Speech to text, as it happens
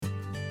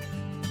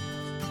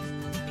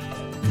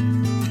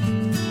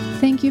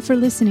Thank you for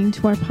listening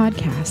to our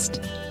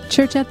podcast.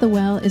 Church at the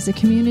Well is a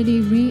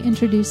community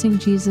reintroducing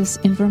Jesus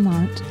in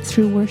Vermont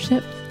through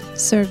worship,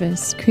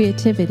 service,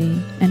 creativity,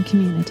 and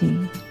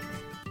community.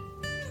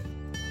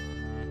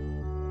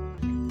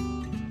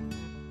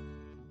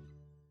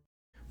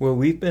 Well,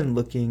 we've been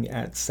looking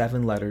at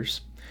 7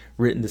 letters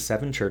written to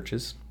 7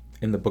 churches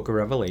in the book of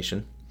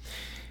Revelation.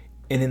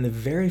 And in the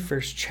very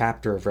first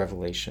chapter of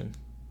Revelation,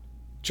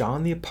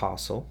 John the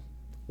Apostle,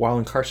 while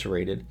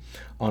incarcerated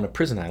on a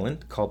prison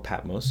island called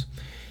Patmos,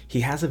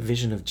 he has a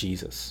vision of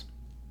Jesus.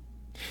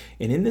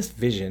 And in this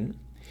vision,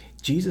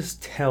 Jesus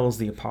tells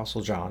the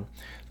Apostle John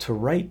to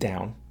write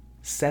down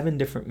 7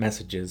 different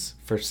messages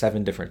for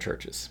 7 different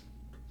churches.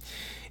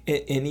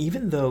 And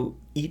even though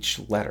each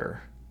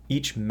letter,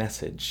 each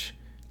message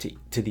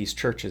to these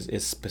churches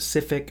is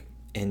specific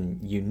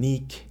and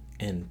unique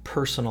and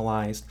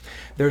personalized,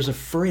 there's a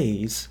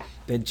phrase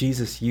that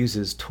Jesus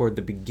uses toward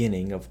the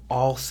beginning of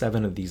all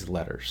 7 of these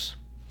letters.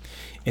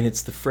 And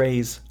it's the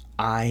phrase,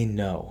 I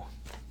know.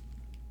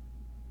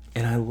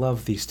 And I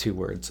love these 2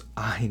 words,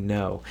 I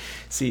know.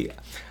 See,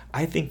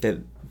 I think that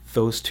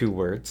those 2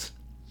 words,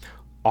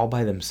 all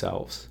by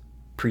themselves,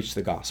 preach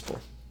the gospel.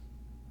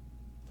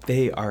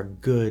 They are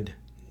good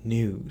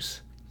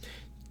news.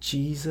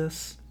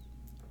 Jesus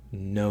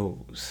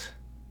knows.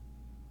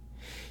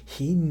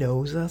 He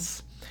knows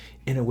us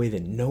in a way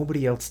that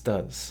nobody else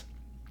does.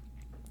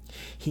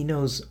 He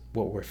knows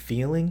what we're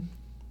feeling.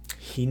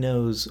 He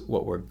knows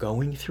what we're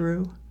going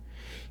through.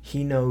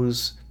 He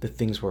knows the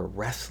things we're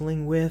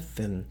wrestling with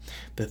and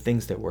the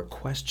things that we're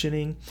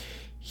questioning.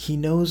 He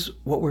knows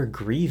what we're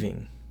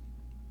grieving.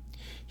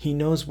 He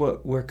knows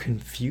what we're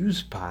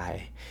confused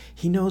by.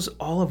 He knows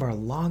all of our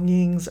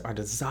longings, our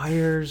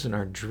desires, and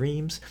our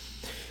dreams.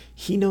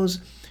 He knows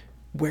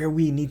where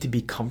we need to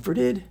be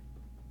comforted,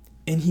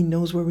 and he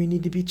knows where we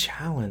need to be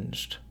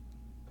challenged.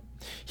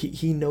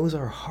 He knows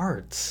our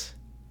hearts,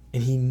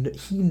 and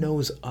he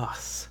knows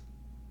us.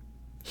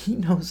 He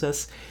knows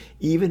us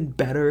even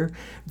better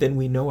than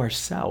we know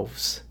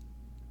ourselves.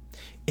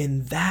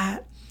 And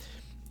that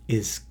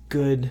is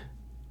good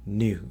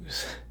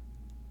news,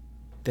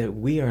 that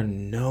we are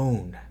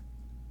known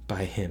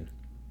by him.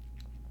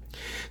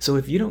 So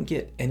if you don't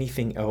get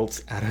anything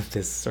else out of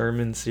this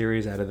sermon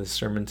series, out of this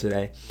sermon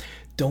today,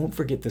 don't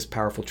forget this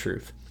powerful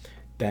truth,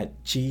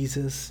 that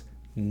Jesus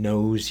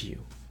knows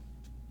you.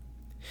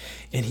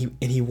 And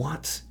he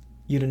wants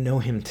you to know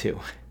him too.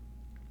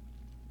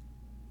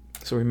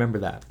 So remember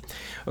that.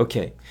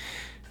 Okay,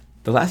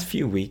 the last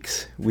few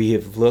weeks, we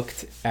have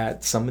looked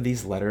at some of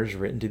these letters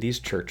written to these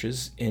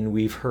churches, and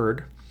we've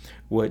heard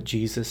what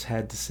Jesus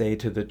had to say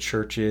to the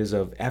churches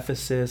of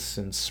Ephesus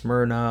and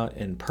Smyrna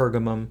and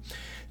Pergamum.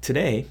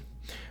 Today,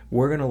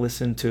 we're going to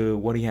listen to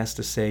what he has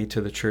to say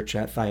to the church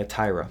at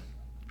Thyatira.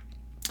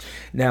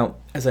 Now,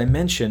 as I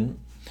mentioned,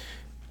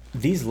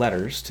 these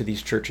letters to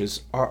these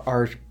churches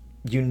are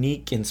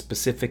unique and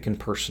specific and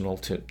personal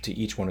to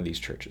each one of these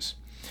churches.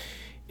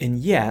 And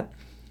yet,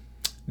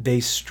 they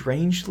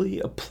strangely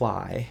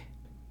apply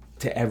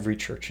to every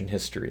church in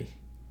history.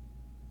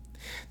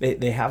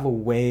 They have a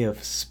way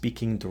of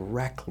speaking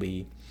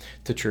directly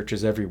to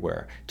churches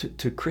everywhere,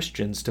 to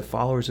Christians, to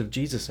followers of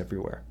Jesus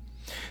everywhere.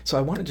 So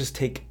I want to just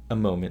take a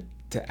moment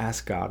to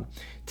ask God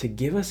to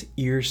give us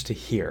ears to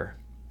hear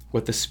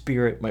what the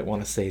Spirit might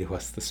want to say to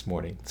us this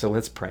morning. So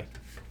let's pray.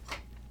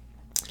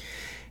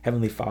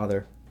 Heavenly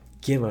Father,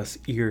 give us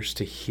ears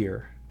to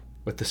hear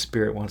what the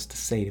Spirit wants to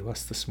say to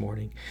us this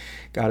morning.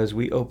 God, as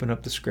we open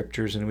up the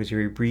Scriptures and as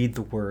we read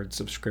the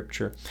words of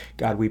Scripture,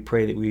 God, we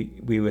pray that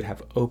we would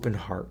have open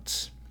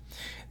hearts,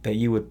 that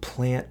you would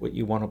plant what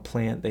you want to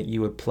plant, that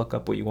you would pluck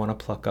up what you want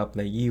to pluck up,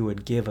 that you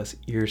would give us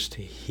ears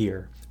to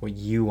hear what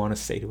you want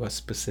to say to us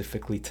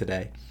specifically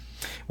today.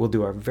 We'll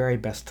do our very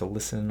best to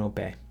listen and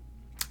obey.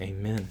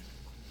 Amen.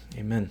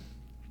 Amen.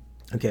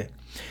 Okay,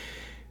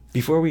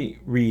 before we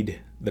read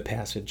the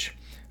passage,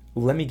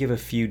 let me give a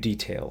few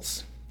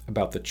details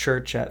about the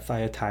church at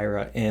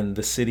Thyatira and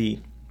the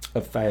city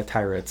of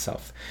Thyatira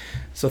itself.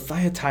 So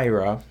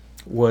Thyatira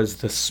was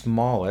the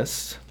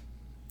smallest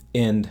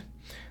and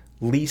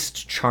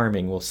least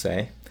charming, we'll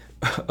say,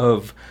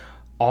 of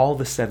all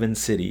the 7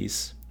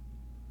 cities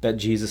that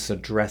Jesus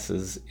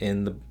addresses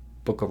in the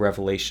book of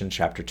Revelation,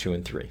 chapter 2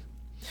 and 3.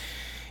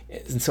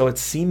 And so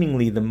it's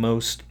seemingly the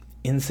most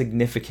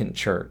insignificant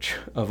church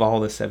of all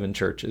the 7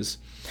 churches.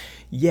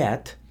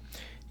 Yet,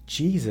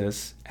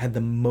 Jesus had the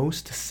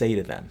most to say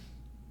to them.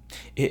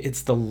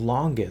 It's the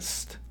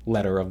longest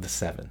letter of the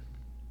 7,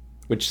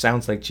 which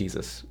sounds like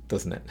Jesus,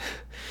 doesn't it?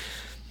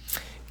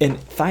 And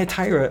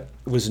Thyatira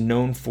was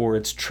known for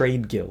its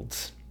trade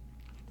guilds,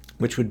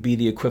 which would be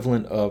the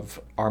equivalent of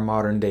our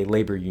modern day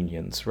labor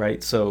unions,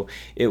 right? So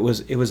it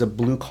was a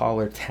blue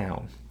collar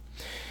town.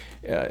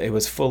 It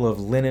was full of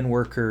linen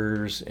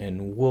workers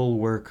and wool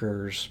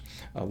workers,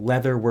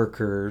 leather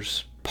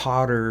workers,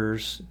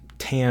 potters,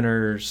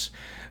 tanners,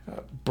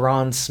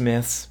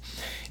 bronzesmiths.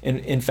 And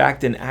in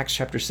fact, in Acts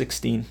chapter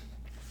 16,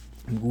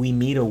 we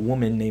meet a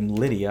woman named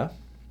Lydia,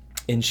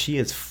 and she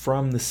is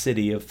from the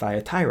city of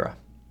Thyatira.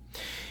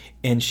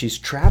 And she's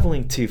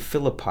traveling to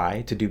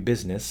Philippi to do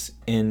business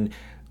and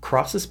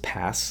crosses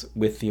paths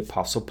with the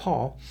Apostle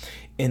Paul.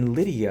 And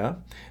Lydia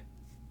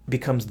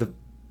becomes the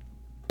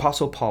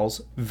Apostle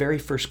Paul's very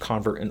first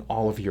convert in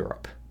all of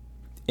Europe.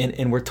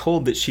 And we're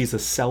told that she's a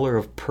seller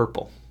of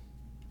purple.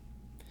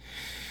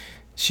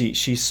 She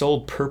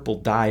sold purple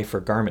dye for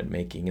garment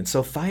making. And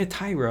so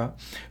Thyatira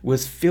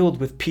was filled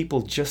with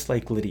people just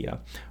like Lydia,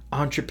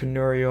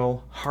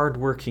 entrepreneurial,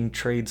 hardworking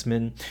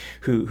tradesmen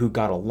who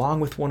got along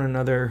with one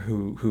another,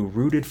 who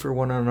rooted for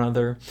one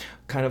another,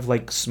 kind of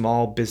like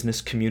small business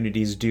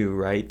communities do,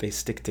 right? They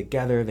stick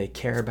together, they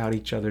care about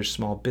each other's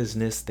small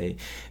business,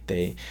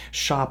 they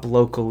shop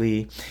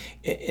locally.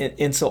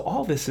 And so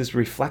all this is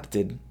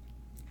reflected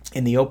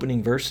in the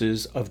opening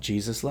verses of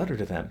Jesus' letter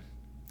to them.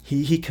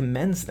 He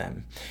commends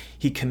them.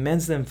 He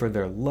commends them for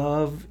their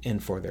love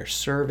and for their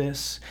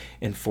service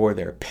and for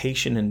their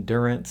patient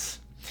endurance.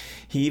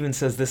 He even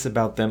says this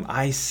about them: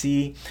 I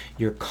see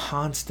your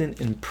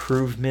constant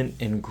improvement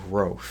and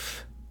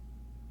growth.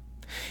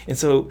 And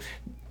so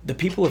the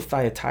people of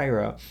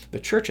Thyatira, the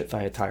church at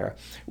Thyatira,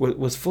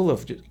 was full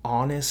of just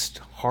honest,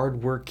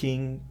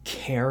 hardworking,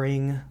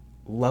 caring,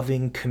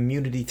 loving,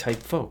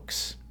 community-type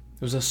folks.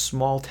 It was a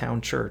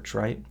small-town church,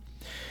 right?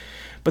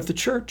 But the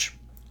church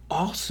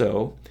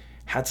also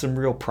had some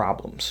real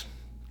problems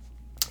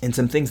and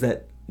some things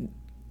that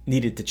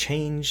needed to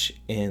change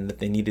and that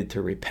they needed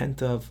to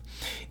repent of.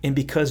 And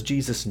because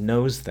Jesus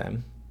knows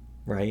them,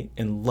 right,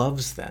 and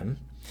loves them,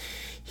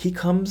 he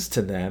comes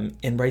to them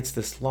and writes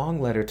this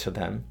long letter to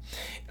them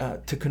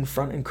to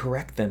confront and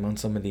correct them on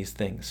some of these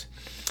things.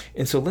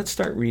 And so let's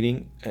start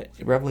reading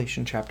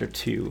Revelation chapter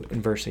 2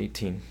 and verse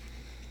 18.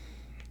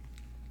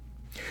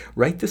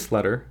 Write this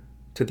letter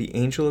to the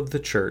angel of the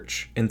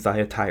church in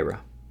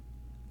Thyatira.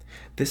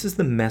 This is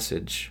the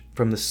message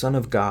from the Son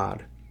of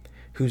God,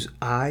 whose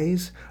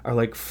eyes are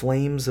like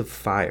flames of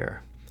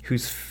fire,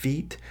 whose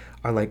feet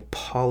are like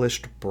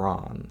polished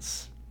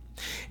bronze.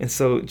 And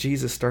so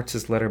Jesus starts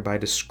his letter by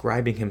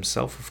describing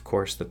himself, of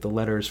course, that the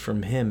letter is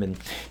from him. And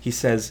he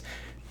says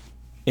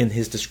in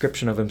his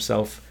description of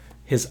himself,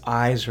 his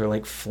eyes are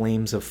like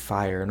flames of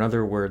fire. In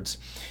other words,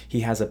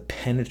 he has a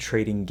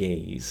penetrating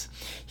gaze.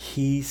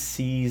 He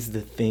sees the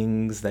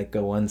things that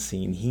go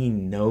unseen. He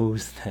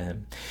knows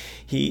them.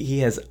 He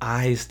has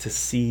eyes to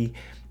see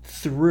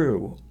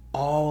through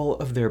all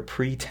of their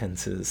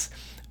pretenses,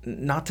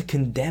 not to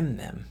condemn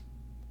them,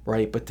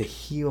 right, but to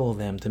heal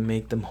them, to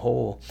make them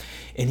whole.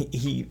 And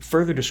he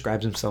further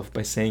describes himself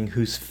by saying,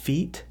 whose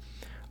feet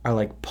are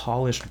like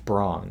polished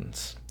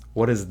bronze.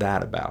 What is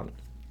that about?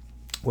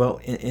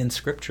 Well, in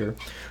Scripture,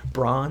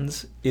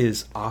 bronze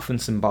is often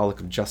symbolic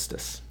of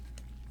justice.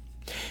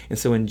 And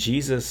so when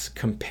Jesus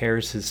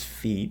compares his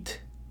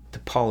feet to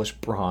polished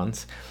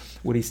bronze,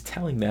 what he's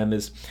telling them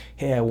is,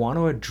 hey, I want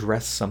to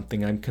address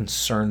something I'm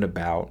concerned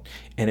about,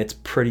 and it's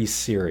pretty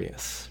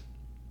serious.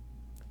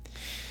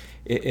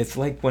 It's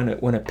like when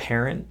a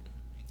parent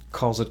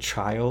calls a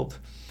child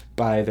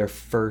by their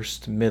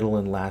first, middle,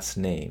 and last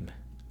name,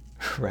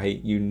 right?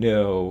 You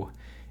know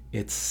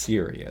it's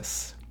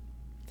serious.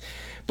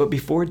 But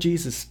before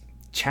Jesus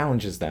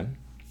challenges them,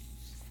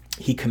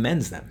 he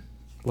commends them.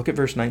 Look at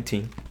verse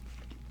 19.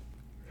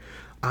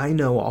 I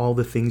know all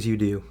the things you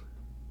do.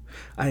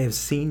 I have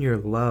seen your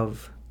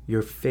love,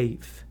 your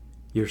faith,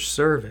 your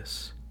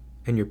service,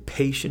 and your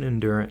patient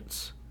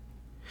endurance.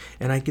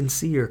 And I can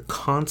see your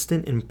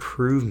constant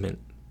improvement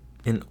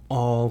in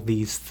all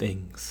these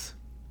things.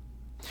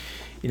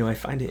 You know, I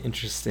find it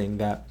interesting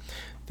that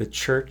the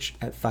church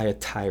at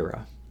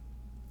Thyatira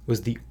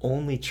was the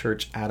only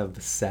church out of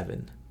the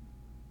 7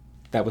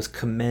 that was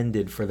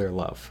commended for their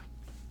love.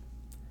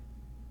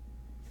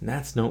 And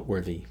that's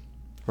noteworthy,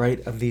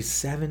 right? Of these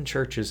 7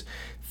 churches,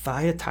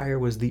 Thyatira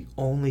was the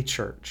only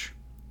church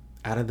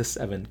out of the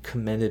 7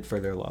 commended for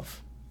their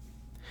love.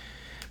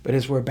 But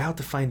as we're about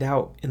to find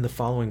out in the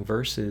following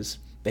verses,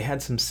 they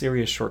had some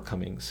serious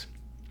shortcomings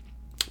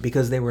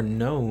because they were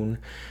known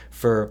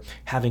for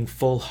having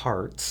full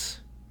hearts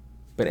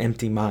but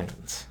empty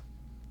minds.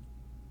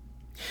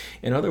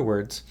 In other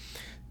words,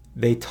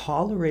 they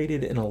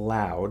tolerated and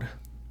allowed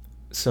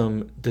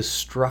some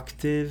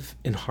destructive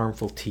and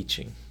harmful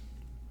teaching.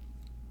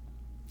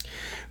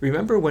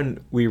 Remember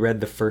when we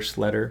read the first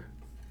letter,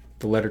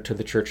 the letter to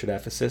the church at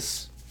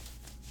Ephesus,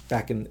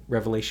 back in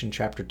Revelation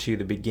chapter 2,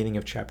 the beginning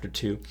of chapter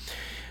 2?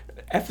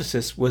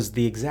 Ephesus was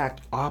the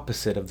exact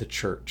opposite of the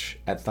church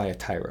at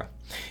Thyatira.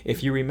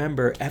 If you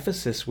remember,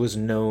 Ephesus was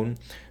known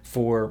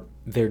for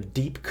their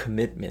deep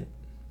commitment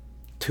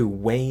to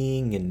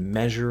weighing and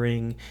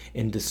measuring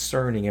and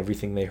discerning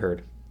everything they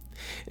heard.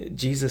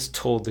 Jesus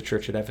told the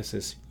church at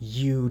Ephesus,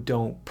 you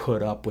don't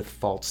put up with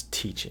false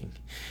teaching.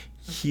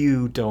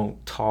 You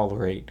don't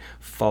tolerate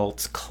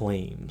false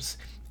claims.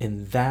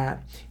 And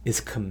that is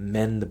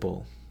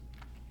commendable.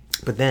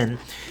 But then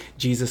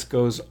Jesus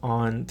goes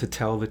on to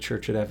tell the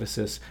church at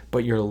Ephesus,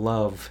 but your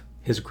love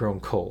has grown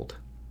cold,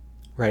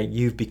 right?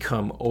 You've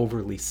become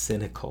overly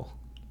cynical.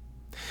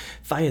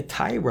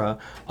 Thyatira,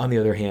 on the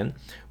other hand,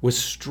 was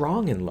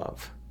strong in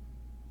love,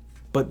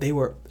 but they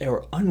were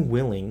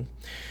unwilling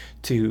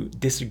to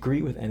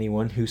disagree with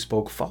anyone who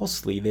spoke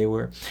falsely. They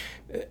were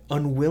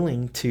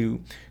unwilling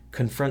to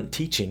confront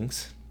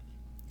teachings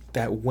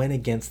that went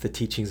against the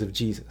teachings of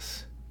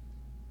Jesus.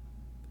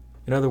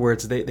 In other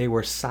words, they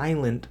were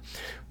silent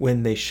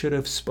when they should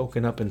have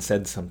spoken up and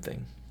said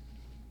something.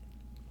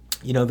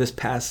 You know, this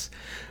past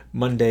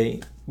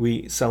Monday,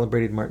 we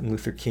celebrated Martin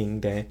Luther King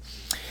Day,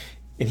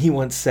 and he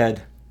once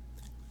said,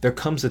 "There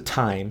comes a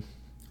time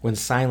when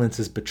silence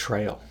is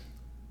betrayal.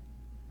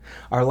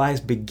 Our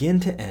lives begin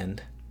to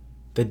end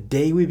the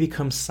day we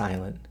become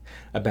silent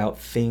about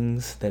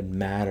things that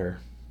matter.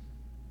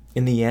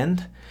 In the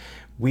end,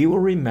 we will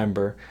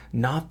remember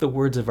not the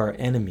words of our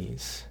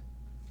enemies,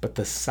 but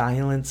the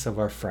silence of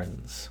our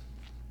friends."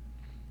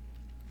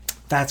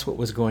 That's what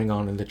was going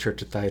on in the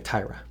church at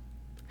Thyatira.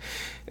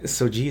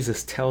 So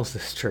Jesus tells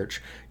this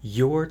church,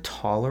 your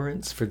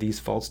tolerance for these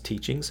false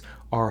teachings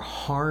are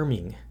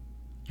harming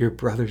your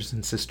brothers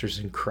and sisters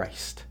in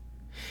Christ.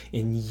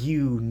 And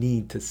you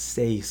need to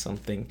say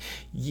something.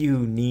 You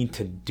need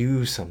to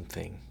do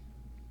something.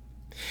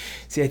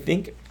 See, I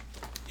think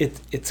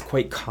it's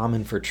quite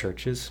common for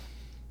churches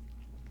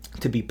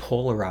to be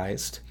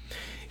polarized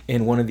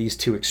in one of these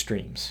two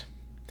extremes,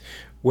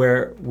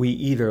 where we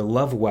either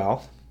love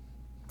well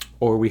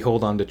or we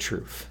hold on to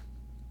truth.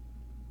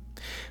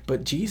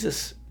 But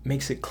Jesus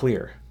makes it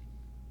clear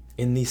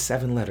in these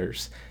 7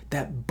 letters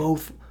that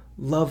both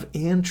love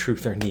and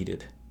truth are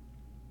needed,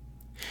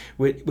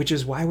 which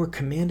is why we're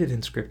commanded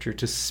in Scripture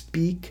to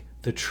speak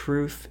the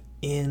truth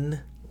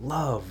in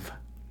love,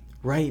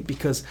 right?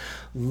 Because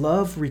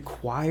love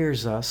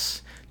requires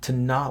us to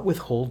not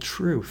withhold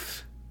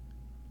truth.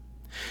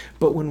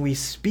 But when we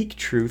speak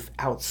truth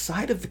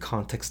outside of the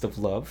context of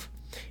love,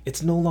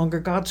 it's no longer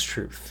God's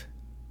truth.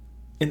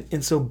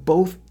 And so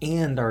both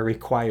and are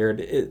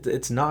required.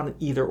 It's not an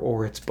either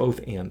or, it's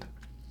both and.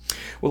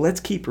 Well, let's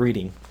keep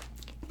reading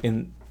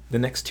in the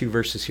next 2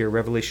 verses here,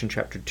 Revelation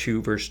chapter 2,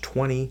 verse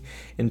 20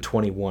 and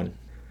 21.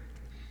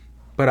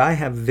 "But I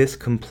have this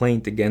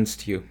complaint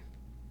against you.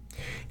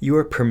 You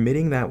are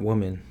permitting that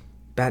woman,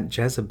 that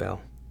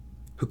Jezebel,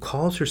 who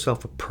calls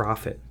herself a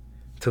prophet,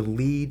 to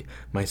lead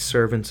my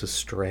servants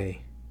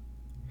astray.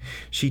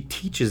 She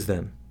teaches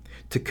them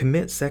to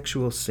commit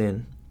sexual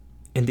sin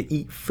and to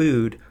eat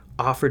food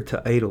offered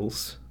to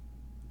idols."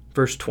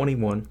 Verse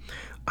 21,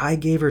 "I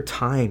gave her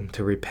time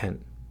to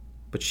repent,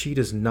 but she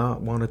does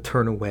not want to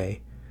turn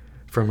away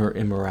from her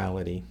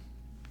immorality."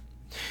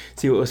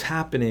 See, what was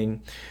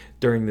happening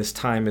during this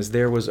time is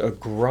there was a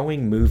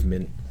growing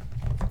movement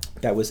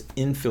that was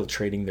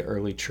infiltrating the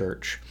early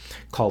church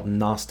called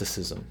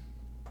Gnosticism.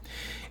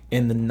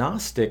 And the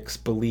Gnostics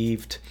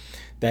believed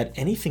that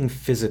anything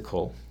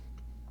physical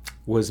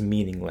was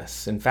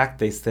meaningless. In fact,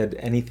 they said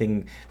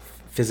anything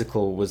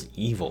physical was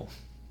evil.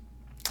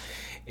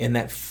 And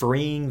that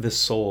freeing the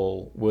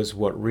soul was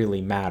what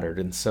really mattered.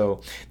 And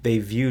so they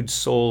viewed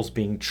souls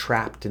being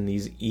trapped in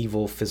these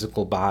evil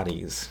physical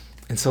bodies.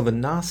 And so the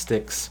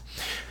Gnostics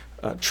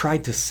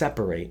tried to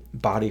separate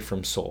body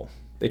from soul.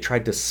 They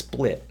tried to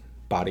split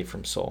body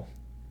from soul.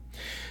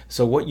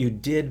 So what you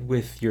did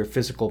with your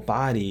physical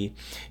body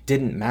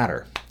didn't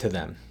matter to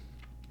them.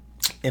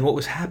 And what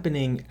was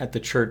happening at the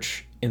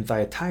church in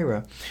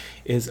Thyatira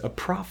is a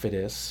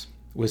prophetess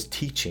was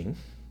teaching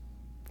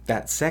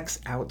that sex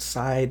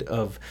outside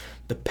of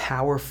the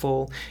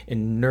powerful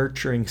and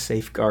nurturing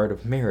safeguard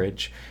of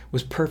marriage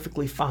was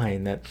perfectly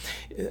fine, that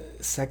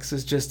sex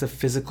is just a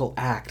physical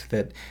act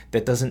that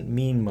doesn't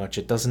mean much.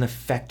 It doesn't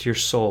affect your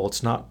soul.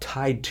 It's not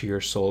tied to your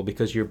soul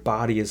because your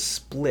body is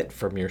split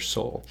from your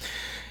soul.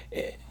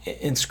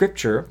 In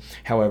Scripture,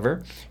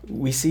 however,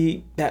 we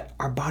see that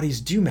our bodies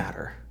do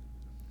matter,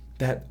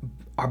 that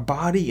our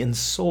body and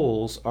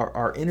souls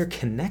are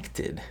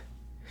interconnected,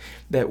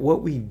 that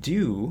what we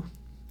do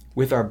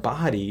with our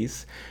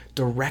bodies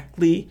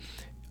directly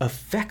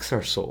affects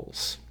our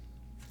souls,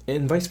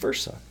 and vice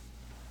versa.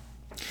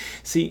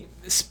 See,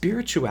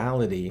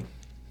 spirituality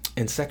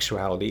and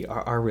sexuality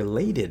are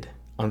related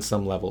on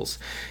some levels.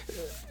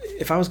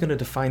 If I was going to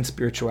define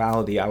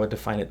spirituality, I would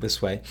define it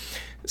this way.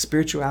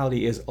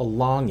 Spirituality is a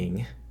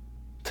longing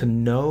to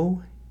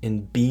know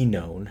and be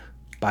known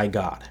by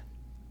God.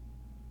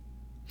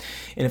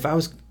 And if I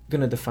was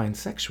going to define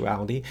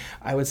sexuality,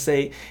 I would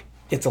say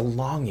it's a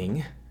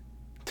longing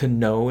to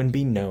know and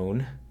be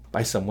known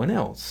by someone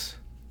else.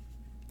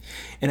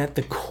 And at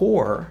the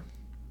core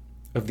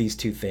of these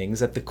two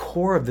things, at the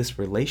core of this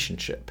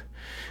relationship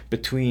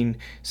between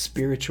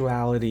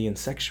spirituality and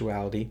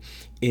sexuality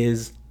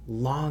is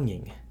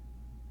longing.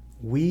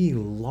 We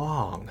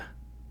long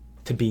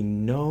to be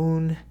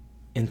known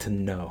and to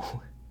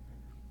know.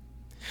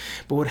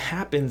 But what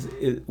happens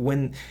is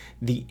when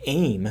the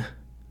aim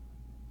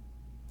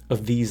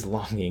of these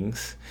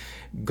longings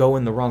go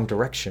in the wrong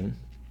direction,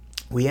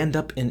 we end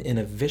up in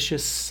a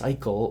vicious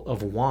cycle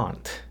of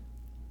want,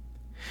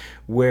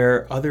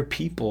 where other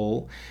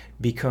people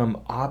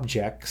become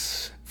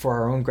objects for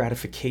our own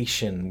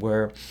gratification,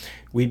 where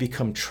we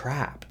become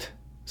trapped,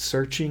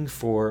 searching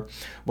for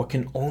what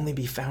can only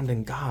be found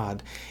in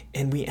God,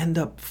 and we end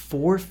up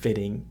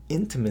forfeiting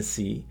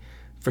intimacy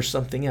for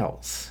something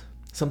else.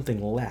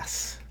 something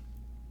less.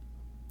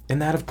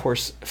 And that, of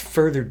course,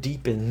 further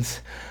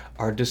deepens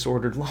our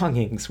disordered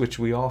longings, which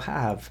we all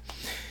have.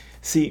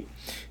 See,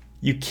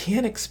 you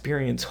can't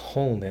experience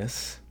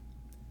wholeness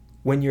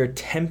when you're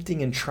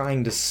attempting and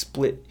trying to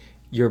split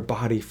your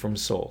body from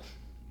soul.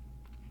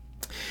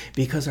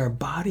 Because our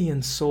body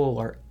and soul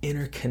are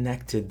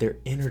interconnected, they're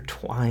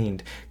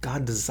intertwined.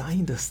 God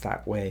designed us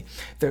that way.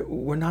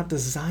 We're not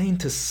designed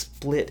to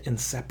split and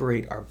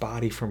separate our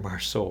body from our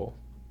soul.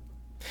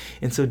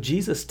 And so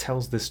Jesus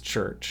tells this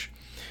church,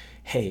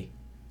 hey,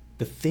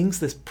 the things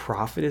this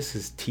prophetess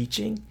is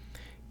teaching,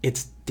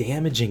 it's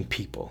damaging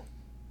people.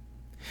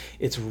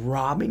 It's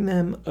robbing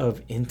them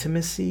of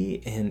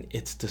intimacy, and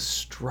it's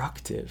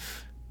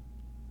destructive.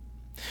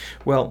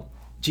 Well,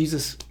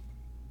 Jesus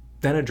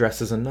then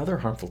addresses another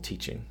harmful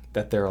teaching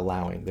that they're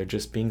allowing. They're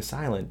just being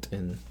silent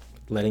and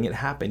letting it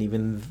happen,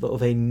 even though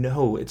they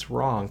know it's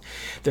wrong.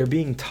 They're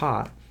being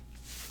taught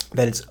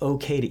that it's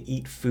okay to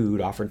eat food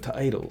offered to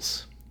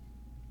idols.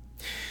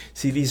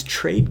 See, these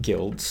trade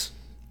guilds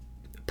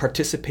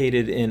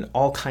participated in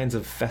all kinds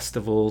of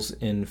festivals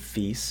and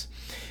feasts,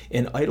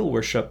 and idol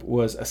worship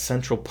was a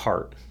central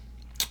part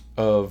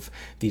of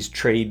these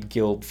trade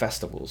guild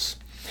festivals.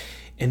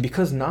 And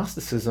because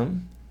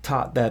Gnosticism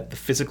taught that the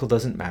physical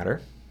doesn't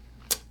matter,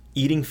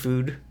 eating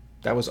food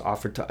that was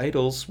offered to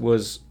idols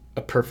was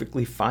a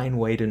perfectly fine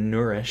way to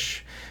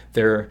nourish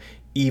their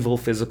evil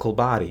physical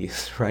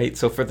bodies, right?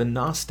 So for the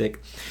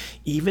Gnostic,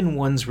 even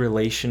one's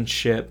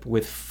relationship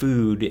with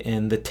food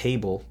and the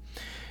table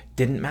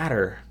didn't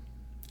matter.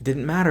 It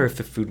didn't matter if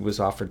the food was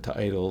offered to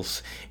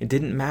idols. It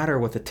didn't matter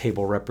what the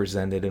table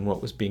represented and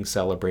what was being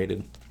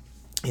celebrated.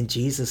 And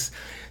Jesus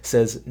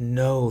says,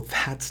 no,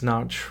 that's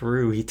not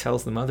true. He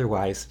tells them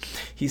otherwise.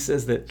 He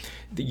says that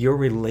your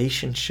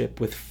relationship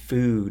with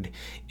food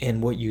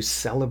and what you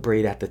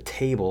celebrate at the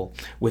table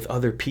with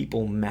other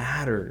people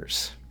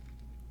matters.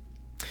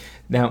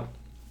 Now,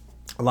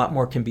 a lot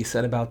more can be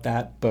said about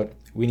that, but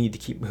we need to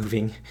keep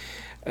moving.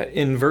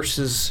 In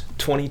verses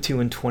 22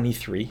 and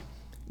 23,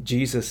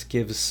 Jesus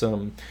gives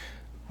some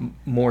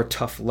more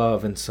tough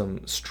love and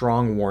some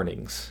strong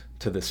warnings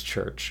to this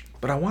church.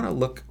 But I want to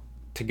look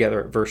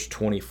together at verse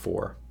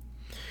 24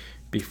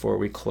 before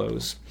we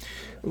close.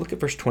 Look at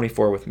verse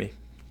 24 with me.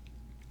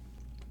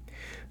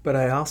 But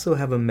I also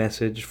have a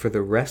message for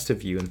the rest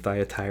of you in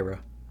Thyatira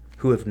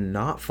who have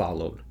not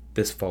followed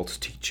this false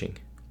teaching.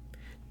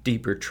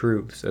 Deeper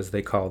truths, as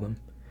they call them.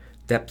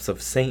 Depths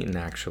of Satan,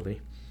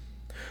 actually.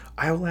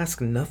 I will ask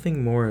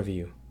nothing more of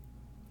you,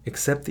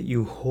 except that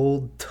you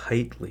hold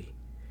tightly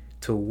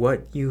to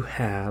what you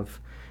have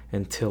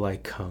until I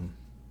come.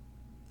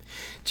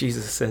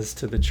 Jesus says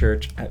to the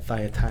church at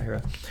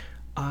Thyatira,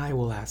 I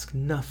will ask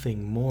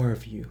nothing more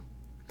of you,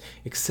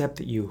 except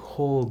that you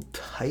hold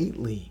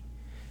tightly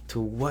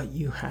to what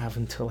you have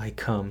until I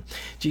come.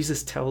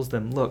 Jesus tells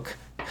them, look,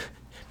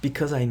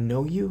 because I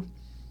know you,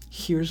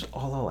 here's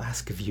all I'll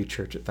ask of you,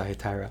 church at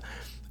Thyatira.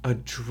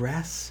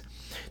 Address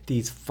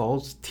these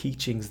false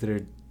teachings that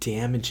are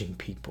damaging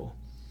people,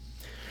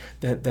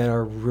 that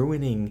are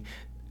ruining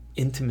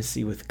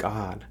intimacy with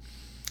God.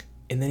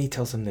 And then he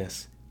tells them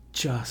this,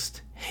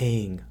 just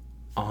hang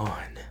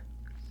on.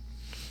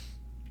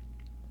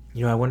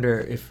 You know, I wonder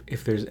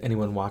if there's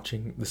anyone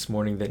watching this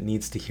morning that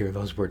needs to hear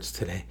those words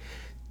today.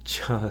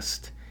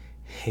 Just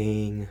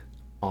hang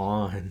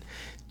on.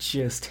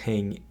 Just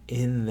hang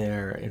in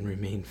there and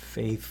remain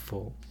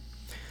faithful.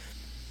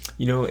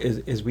 You know,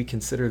 as we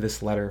consider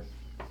this letter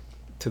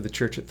to the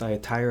church at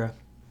Thyatira,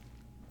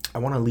 I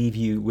want to leave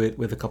you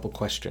with a couple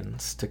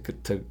questions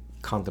to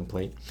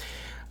contemplate,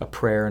 a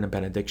prayer and a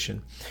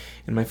benediction.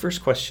 And my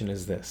first question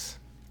is this.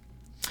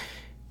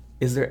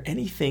 Is there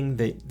anything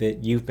that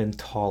you've been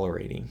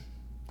tolerating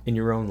in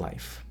your own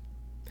life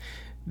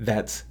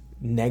that's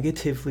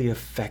negatively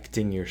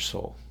affecting your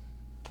soul?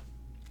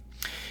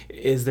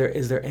 Is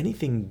there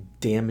anything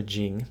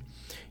damaging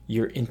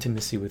your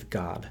intimacy with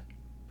God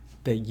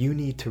that you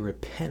need to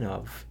repent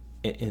of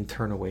and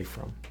turn away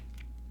from?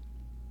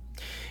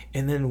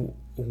 And then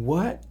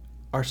what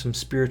are some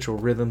spiritual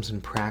rhythms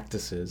and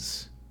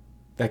practices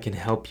that can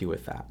help you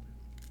with that?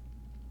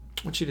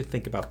 I want you to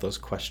think about those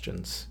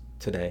questions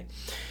today.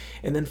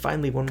 And then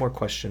finally, one more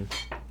question.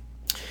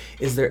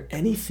 Is there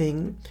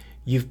anything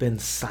you've been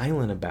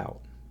silent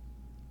about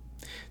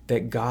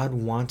that God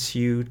wants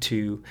you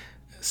to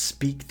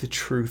speak the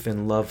truth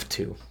in love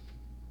to?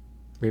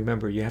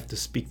 Remember, you have to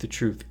speak the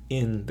truth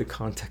in the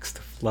context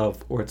of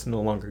love, or it's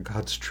no longer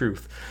God's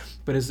truth.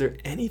 But is there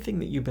anything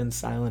that you've been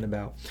silent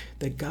about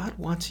that God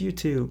wants you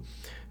to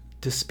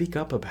speak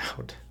up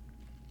about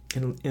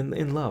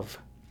in love?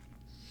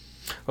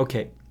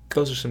 Okay,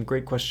 those are some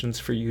great questions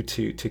for you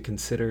to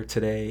consider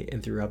today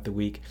and throughout the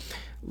week.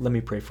 Let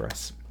me pray for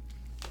us.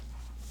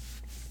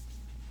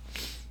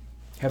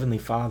 Heavenly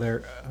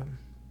Father,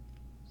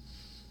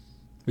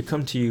 we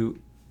come to you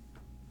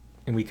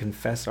and we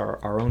confess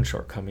our own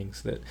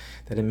shortcomings, that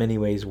in many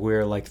ways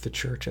we're like the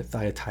church at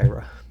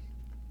Thyatira,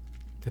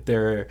 that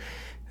there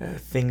are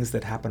things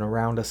that happen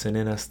around us and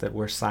in us that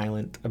we're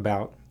silent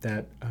about,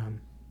 that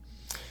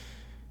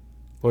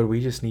Lord,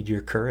 we just need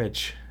your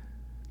courage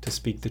to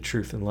speak the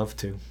truth in love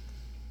to.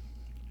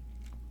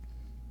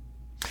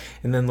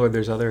 And then, Lord,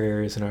 there's other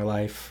areas in our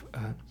life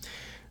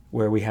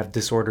where we have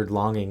disordered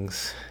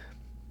longings,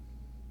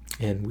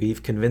 and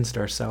we've convinced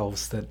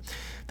ourselves that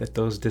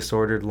those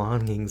disordered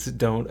longings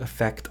don't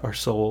affect our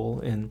soul.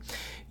 And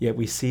yet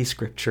we see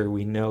Scripture.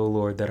 We know,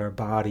 Lord, that our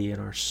body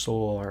and our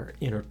soul are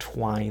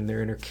intertwined.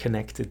 They're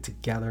interconnected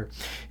together.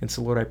 And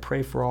so, Lord, I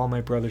pray for all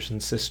my brothers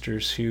and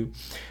sisters who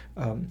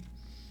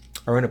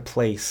are in a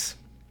place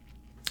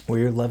where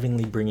you're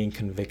lovingly bringing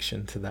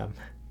conviction to them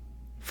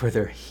for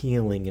their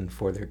healing and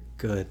for their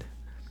good,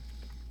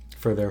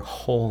 for their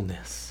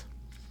wholeness.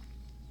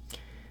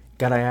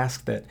 God, I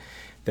ask that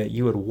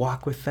you would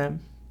walk with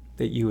them,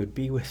 that you would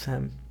be with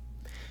them,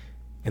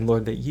 and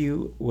Lord, that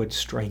you would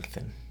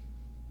strengthen,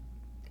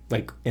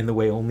 like in the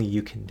way only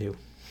you can do.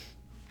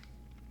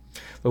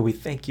 Lord, we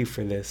thank you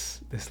for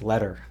this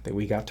letter that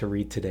we got to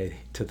read today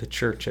to the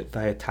church at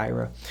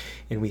Thyatira,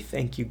 and we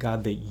thank you,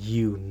 God, that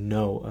you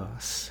know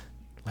us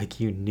like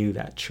you knew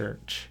that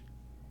church.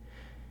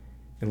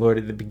 And Lord,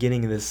 at the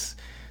beginning of this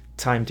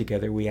time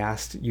together, we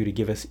asked you to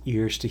give us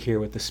ears to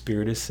hear what the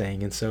Spirit is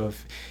saying. And so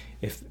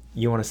if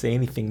you want to say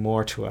anything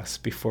more to us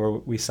before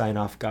we sign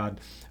off, God,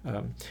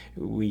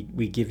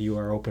 we give you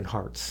our open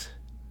hearts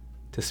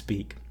to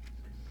speak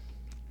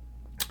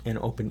and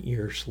open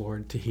ears,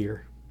 Lord, to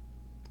hear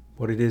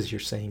what it is you're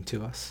saying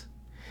to us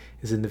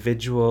as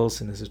individuals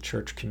and as a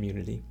church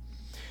community.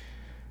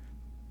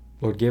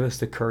 Lord, give us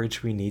the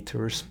courage we need to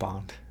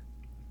respond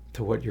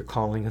to what you're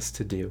calling us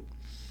to do.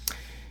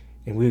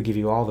 And we'll give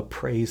you all the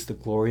praise, the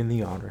glory, and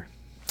the honor.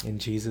 In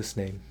Jesus'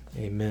 name,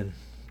 amen.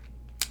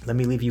 Let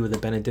me leave you with a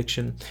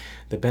benediction.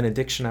 The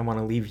benediction I want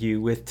to leave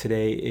you with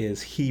today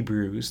is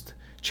Hebrews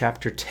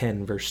chapter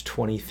 10, verse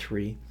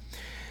 23.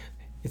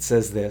 It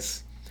says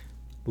this: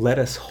 "Let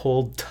us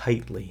hold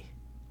tightly,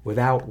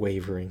 without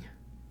wavering,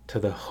 to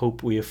the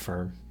hope we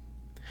affirm.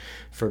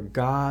 For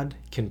God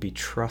can be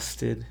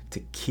trusted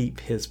to keep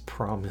his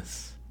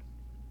promise.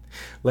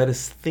 Let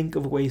us think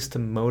of ways to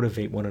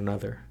motivate one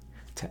another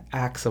to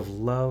acts of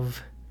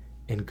love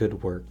and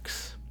good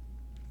works."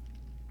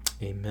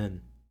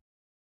 Amen.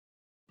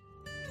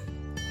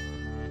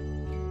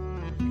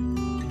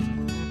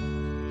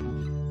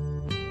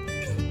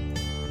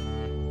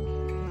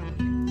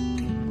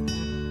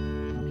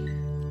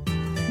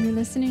 You're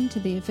listening to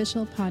the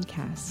official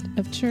podcast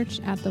of Church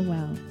at the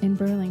Well in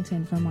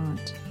Burlington,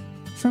 Vermont.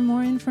 For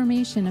more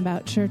information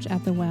about Church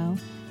at the Well,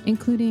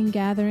 including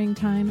gathering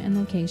time and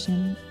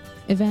location,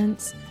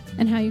 events,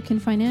 and how you can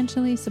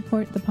financially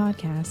support the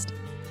podcast,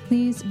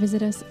 please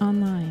visit us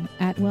online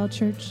at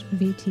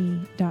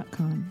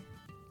wellchurchvt.com.